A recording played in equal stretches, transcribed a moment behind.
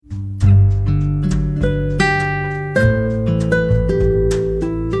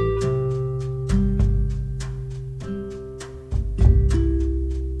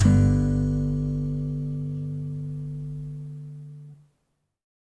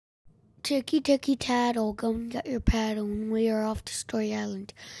Ticky ticky taddle, go and get your paddle, and we are off to Story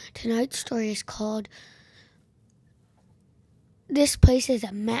Island. Tonight's story is called This Place is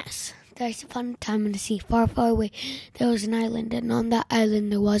a Mess. There's a fun time in the sea. Far, far away, there was an island, and on that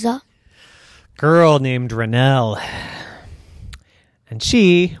island there was a girl named Rennell. And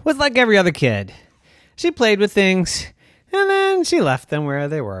she was like every other kid. She played with things, and then she left them where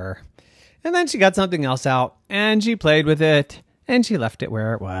they were. And then she got something else out, and she played with it, and she left it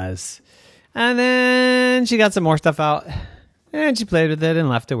where it was. And then she got some more stuff out, and she played with it and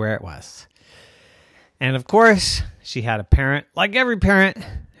left it where it was. And of course, she had a parent, like every parent,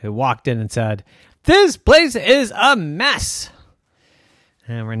 who walked in and said, "This place is a mess."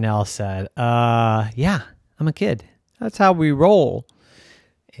 And Rennell said, yeah, I'm a kid. That's how we roll.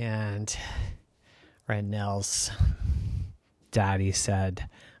 And Rennell's daddy said,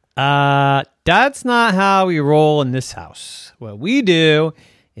 that's not how we roll in this house. What we do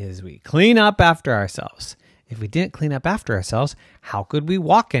is we clean up after ourselves. If we didn't clean up after ourselves, how could we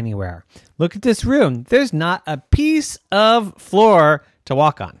walk anywhere? Look at this room. There's not a piece of floor to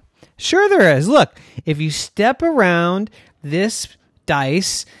walk on. Sure there is. Look, if you step around this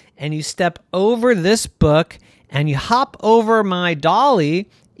dice and you step over this book and you hop over my dolly,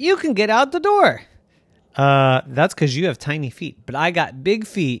 you can get out the door. That's because you have tiny feet, but I got big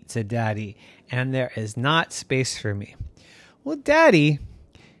feet, said Daddy, and there is not space for me. Well, Daddy,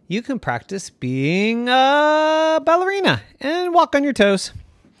 you can practice being a ballerina and walk on your toes.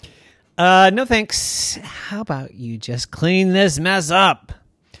 No thanks. How about you just clean this mess up?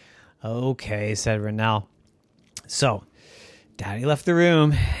 Okay, said Rennell. So, Daddy left the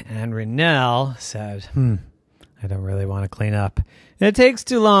room, and Rennell said, I don't really want to clean up. It takes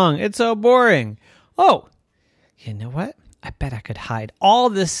too long. It's so boring. Oh, you know what? I bet I could hide all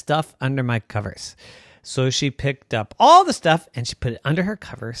this stuff under my covers. So she picked up all the stuff and she put it under her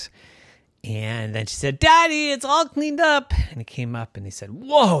covers. And then she said, Daddy, it's all cleaned up. And he came up and he said,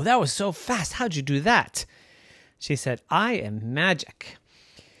 whoa, that was so fast. How'd you do that? She said, I am magic.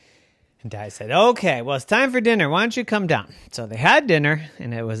 And Daddy said, okay, well, it's time for dinner. Why don't you come down? So they had dinner,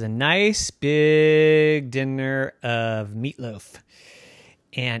 and it was a nice big dinner of meatloaf.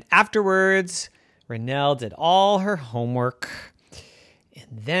 And afterwards, Rennell did all her homework.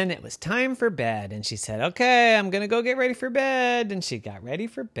 And then it was time for bed. And she said, okay, I'm going to go get ready for bed. And she got ready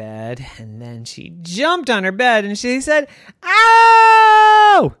for bed. And then she jumped on her bed and she said,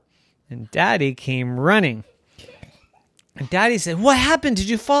 ow! And Daddy came running. And Daddy said, what happened? Did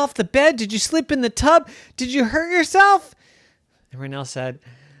you fall off the bed? Did you slip in the tub? Did you hurt yourself? And Rennell said,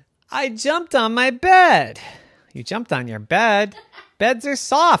 I jumped on my bed. You jumped on your bed? Beds are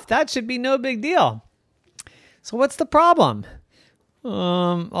soft. That should be no big deal. So what's the problem?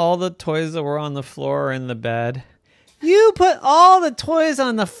 All the toys that were on the floor are in the bed. You put all the toys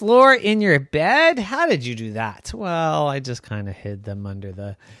on the floor in your bed? How did you do that? Well, I just kind of hid them under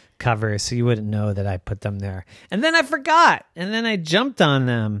the covers so you wouldn't know that I put them there. And then I forgot. And then I jumped on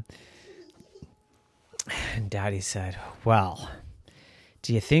them. And Daddy said, well,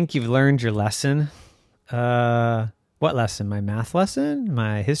 do you think you've learned your lesson? What lesson? My math lesson?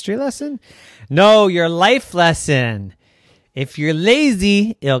 My history lesson? No, your life lesson. If you're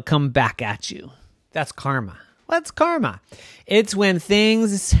lazy, it'll come back at you. That's karma. What's karma? It's when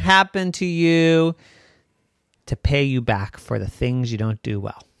things happen to you to pay you back for the things you don't do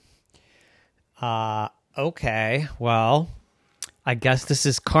well. Okay, well, I guess this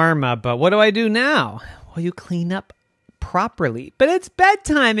is karma, but what do I do now? Well, you clean up properly. But it's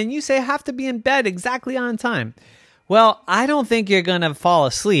bedtime, and you say I have to be in bed exactly on time. Well, I don't think you're going to fall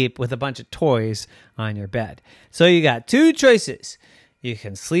asleep with a bunch of toys on your bed. So you got two choices. You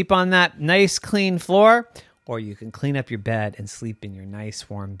can sleep on that nice clean floor, or you can clean up your bed and sleep in your nice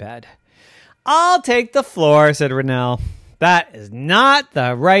warm bed. I'll take the floor, said Rennell. That is not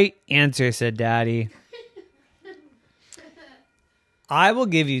the right answer, said Daddy. I will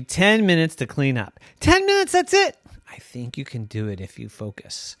give you 10 minutes to clean up. 10 minutes, that's it. I think you can do it if you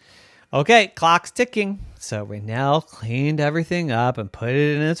focus. Okay, clock's ticking. So Rennell cleaned everything up and put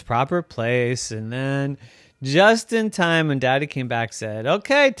it in its proper place. And then just in time when Daddy came back, said,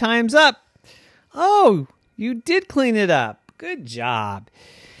 okay, time's up. Oh, you did clean it up. Good job.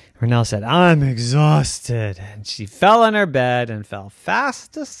 Rennell said, I'm exhausted. And she fell on her bed and fell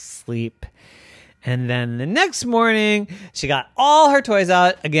fast asleep. And then the next morning, she got all her toys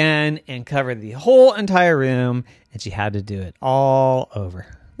out again and covered the whole entire room. And she had to do it all over.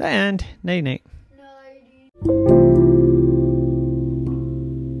 The end. Night, night. Nighty.